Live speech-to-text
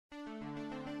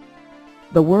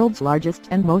the world's largest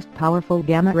and most powerful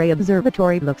gamma-ray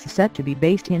observatory looks set to be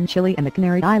based in Chile and the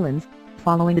Canary Islands,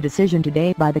 following the decision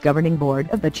today by the governing board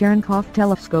of the Cherenkov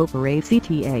Telescope Array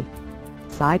CTA.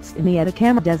 Sites in the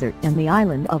Atacama Desert and the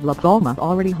island of La Palma,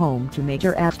 already home to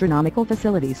major astronomical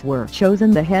facilities, were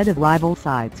chosen ahead of rival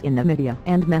sites in Namibia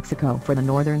and Mexico for the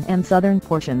northern and southern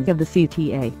portions of the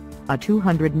CTA, a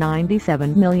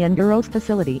 €297 million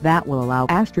facility that will allow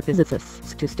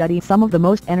astrophysicists to study some of the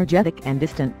most energetic and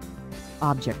distant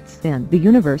objects in the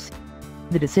universe.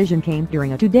 The decision came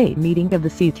during a two-day meeting of the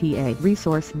CTA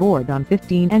Resource Board on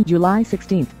 15 and July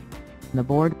 16. The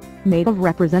board, made of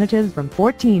representatives from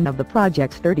 14 of the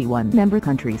project's 31 member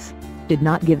countries, did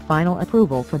not give final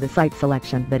approval for the site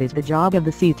selection that is the job of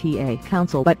the CTA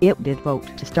Council, but it did vote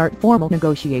to start formal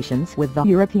negotiations with the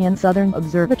European Southern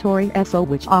Observatory (ESO),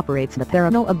 which operates the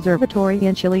Paranal Observatory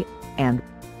in Chile and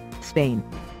Spain.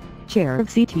 Chair of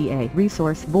CTA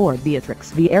Resource Board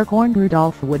Beatrix Vierkorn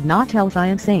Rudolph would not tell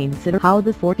Science Insider how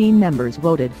the 14 members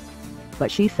voted, but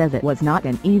she says it was not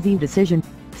an easy decision,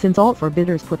 since all four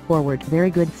bidders put forward very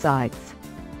good sites.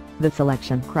 The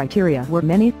selection criteria were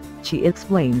many, she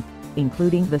explained,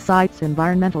 including the site's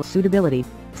environmental suitability,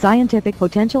 scientific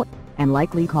potential, and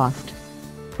likely cost.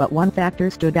 But one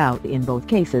factor stood out in both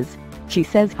cases, she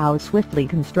says: how swiftly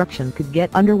construction could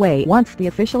get underway once the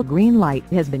official green light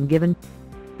has been given.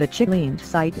 The Chilean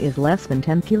site is less than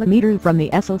 10 kilometers from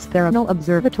the ESO's Paranal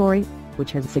Observatory,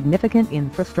 which has significant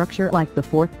infrastructure like the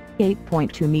four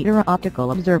 8.2-meter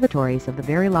optical observatories of the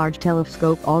Very Large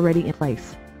Telescope already in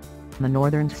place. The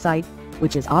northern site,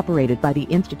 which is operated by the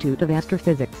Institute of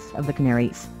Astrophysics of the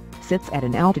Canaries, sits at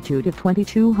an altitude of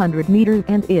 2,200 meters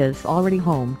and is already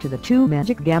home to the two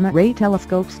magic gamma-ray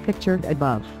telescopes pictured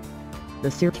above. The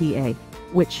CTA,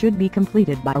 which should be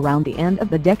completed by around the end of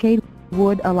the decade,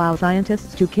 would allow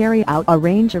scientists to carry out a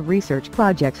range of research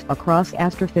projects across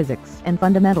astrophysics and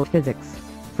fundamental physics,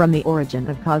 from the origin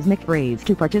of cosmic rays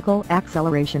to particle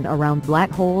acceleration around black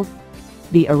holes.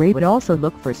 The array would also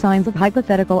look for signs of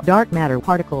hypothetical dark matter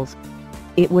particles.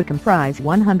 It would comprise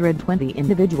 120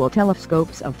 individual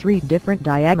telescopes of three different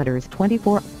diameters: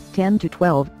 24, 10 to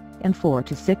 12, and 4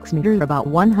 to 6 meters, about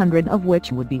 100 of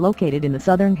which would be located in the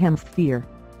southern hemisphere.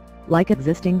 Like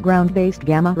existing ground-based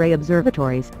gamma-ray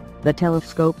observatories, the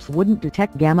telescopes wouldn't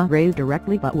detect gamma rays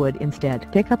directly but would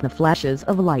instead pick up the flashes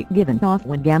of light given off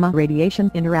when gamma radiation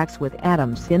interacts with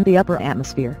atoms in the upper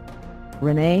atmosphere.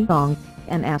 Renee Fong,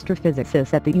 an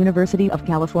astrophysicist at the University of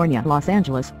California, Los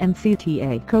Angeles and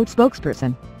CTA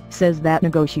co-spokesperson, says that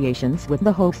negotiations with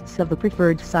the hosts of the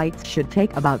preferred sites should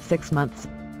take about 6 months.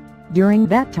 During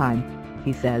that time,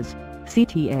 he says,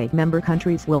 CTA member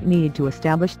countries will need to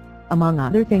establish, among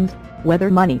other things, whether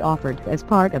money offered as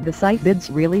part of the site bids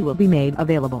really will be made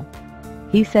available.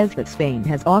 He says that Spain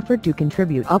has offered to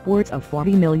contribute upwards of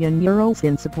 €40 million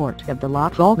in support of the La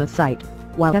Palma site,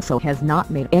 while ESO has not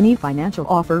made any financial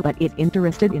offer but is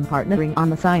interested in partnering on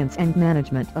the science and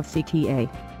management of CTA.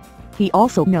 He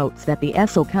also notes that the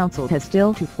ESO Council has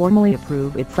still to formally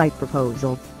approve its site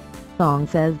proposal. Song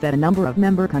says that a number of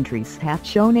member countries have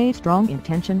shown a strong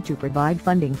intention to provide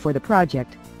funding for the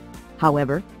project.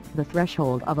 However, the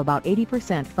threshold of about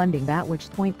 80% funding, at which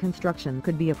point construction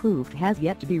could be approved, has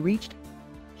yet to be reached.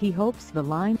 He hopes the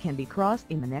line can be crossed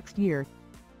in the next year.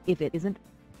 If it isn't,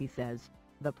 he says,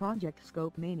 the project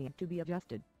scope may need to be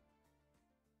adjusted.